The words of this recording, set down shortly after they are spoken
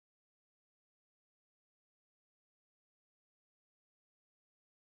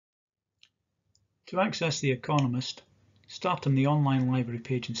To access The Economist, start on the online library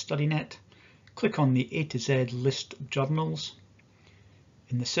page in StudyNet, click on the A to Z list of journals.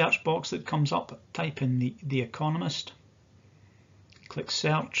 In the search box that comes up, type in The Economist, click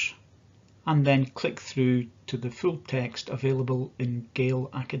search, and then click through to the full text available in Gale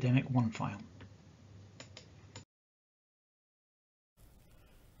Academic OneFile.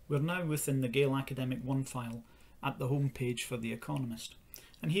 We're now within the Gale Academic OneFile at the home page for The Economist,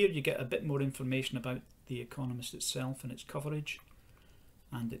 and here you get a bit more information about The Economist itself and its coverage,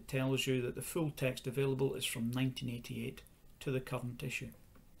 and it tells you that the full text available is from 1988 to the current issue.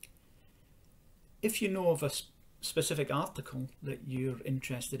 If you know of a specific article that you're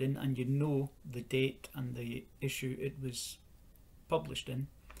interested in and you know the date and the issue it was published in,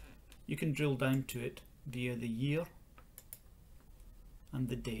 you can drill down to it via the year and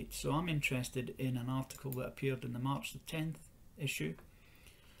the date. So I'm interested in an article that appeared in the March the 10th issue,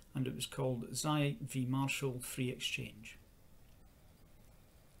 and it was called Zai v. Marshall Free Exchange.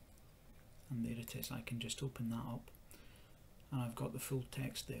 And there it is. I can just open that up and I've got the full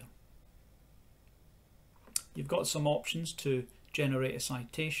text there. You've got some options to generate a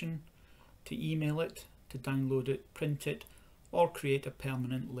citation, to email it, to download it, print it, or create a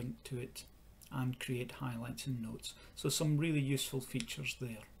permanent link to it and create highlights and notes. So some really useful features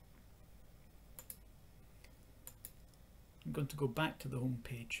there. I'm going to go back to the home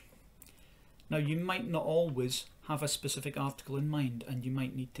page. Now you might not always have a specific article in mind, and you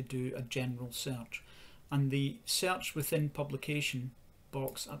might need to do a general search. And the search within publication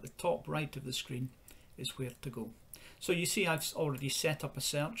box at the top right of the screen is where to go. So you see I've already set up a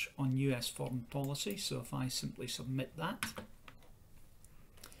search on US foreign policy, so if I simply submit that,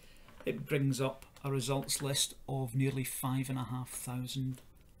 it brings up a results list of nearly 5,500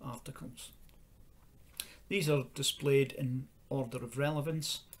 articles. These are displayed in order of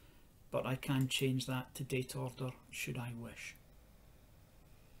relevance, but I can change that to date order should I wish.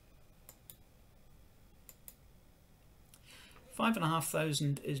 Five and a half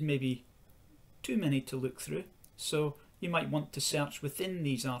thousand is maybe too many to look through, so you might want to search within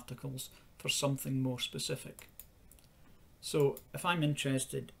these articles for something more specific. So if I'm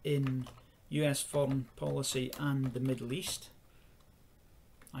interested in US foreign policy and the Middle East,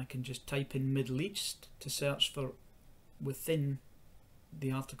 I can just type in Middle East to search for within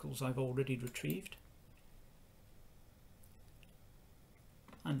the articles I've already retrieved,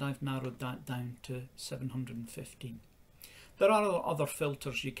 and I've narrowed that down to 715. There are other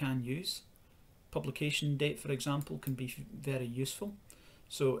filters you can use. Publication date, for example, can be very useful.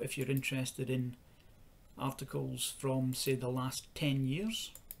 So if you're interested in articles from, say, the last 10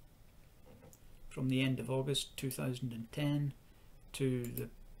 years, from the end of August 2010 to the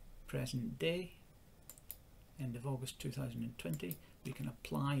present day, end of August 2020, we can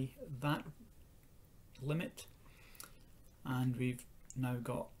apply that limit, and we've now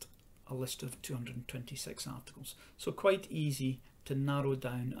got a list of 226 articles. So quite easy to narrow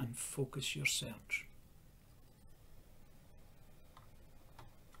down and focus your search.